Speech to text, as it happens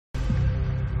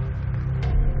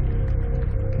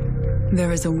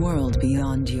There is a world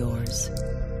beyond yours.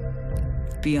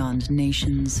 Beyond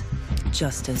nations,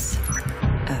 justice,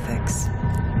 ethics.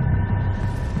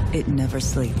 It never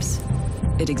sleeps.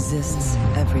 It exists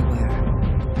everywhere.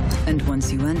 And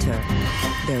once you enter,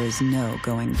 there is no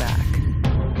going back.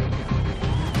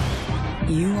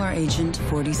 You are Agent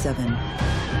 47,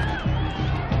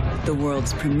 the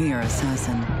world's premier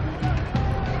assassin.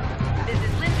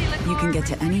 You can get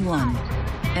to anyone,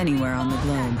 anywhere on the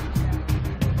globe.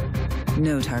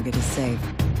 No target is safe.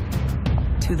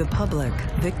 To the public,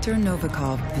 Viktor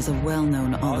Novikov is a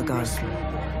well-known oligarch.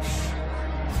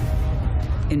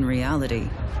 In reality,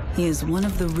 he is one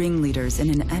of the ringleaders in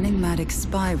an enigmatic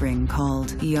spy ring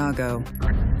called Iago.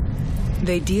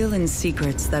 They deal in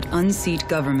secrets that unseat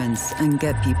governments and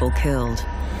get people killed.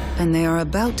 And they are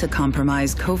about to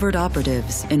compromise covert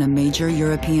operatives in a major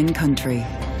European country.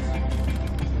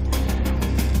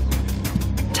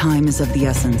 Time is of the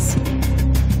essence.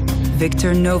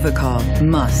 Viktor Novikov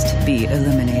must be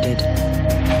eliminated.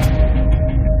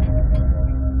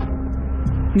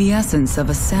 The essence of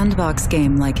a sandbox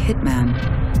game like Hitman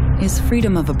is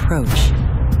freedom of approach.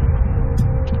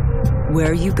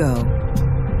 Where you go,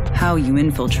 how you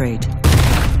infiltrate,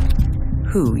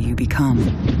 who you become.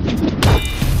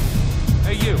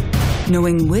 Hey, you!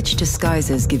 Knowing which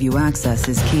disguises give you access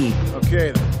is key.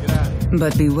 Okay, then, get out of here.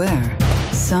 But beware,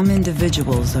 some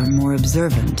individuals are more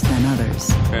observant than others.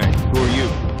 Hey, who are you?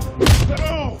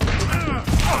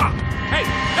 Hey!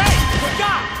 Hey!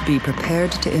 Stop! Be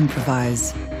prepared to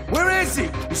improvise. Where is he?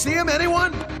 You see him,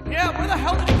 anyone? Yeah, where the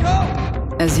hell did he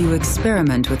go? As you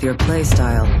experiment with your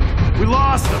playstyle, We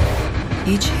lost him!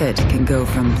 each hit can go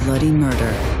from bloody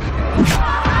murder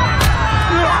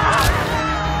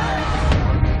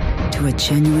to a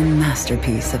genuine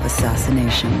masterpiece of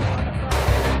assassination.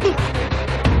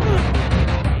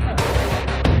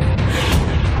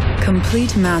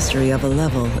 Complete mastery of a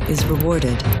level is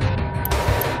rewarded.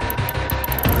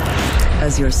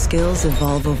 As your skills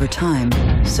evolve over time,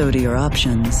 so do your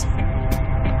options.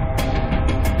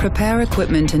 Prepare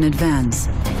equipment in advance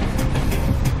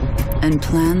and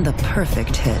plan the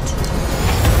perfect hit.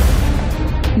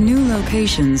 New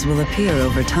locations will appear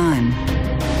over time.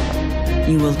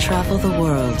 You will travel the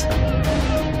world.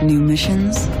 New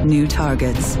missions, new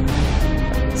targets.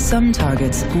 Some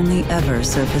targets only ever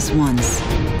surface once,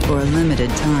 for a limited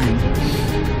time.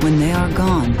 When they are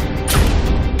gone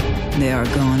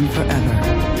forever.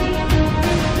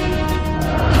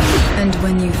 And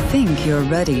when you think you're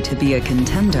ready to be a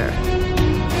contender,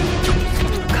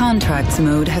 Contracts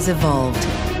mode has evolved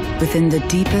within the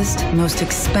deepest, most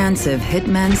expansive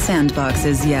Hitman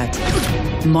sandboxes yet.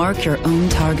 Mark your own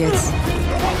targets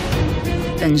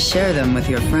and share them with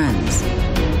your friends.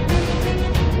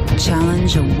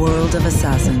 Challenge a world of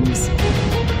assassins.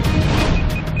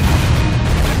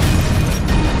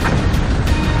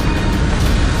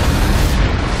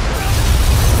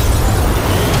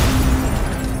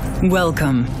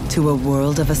 Welcome to a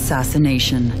world of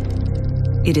assassination.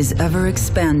 It is ever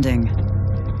expanding,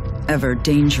 ever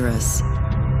dangerous.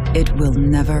 It will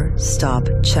never stop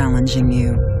challenging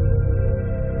you.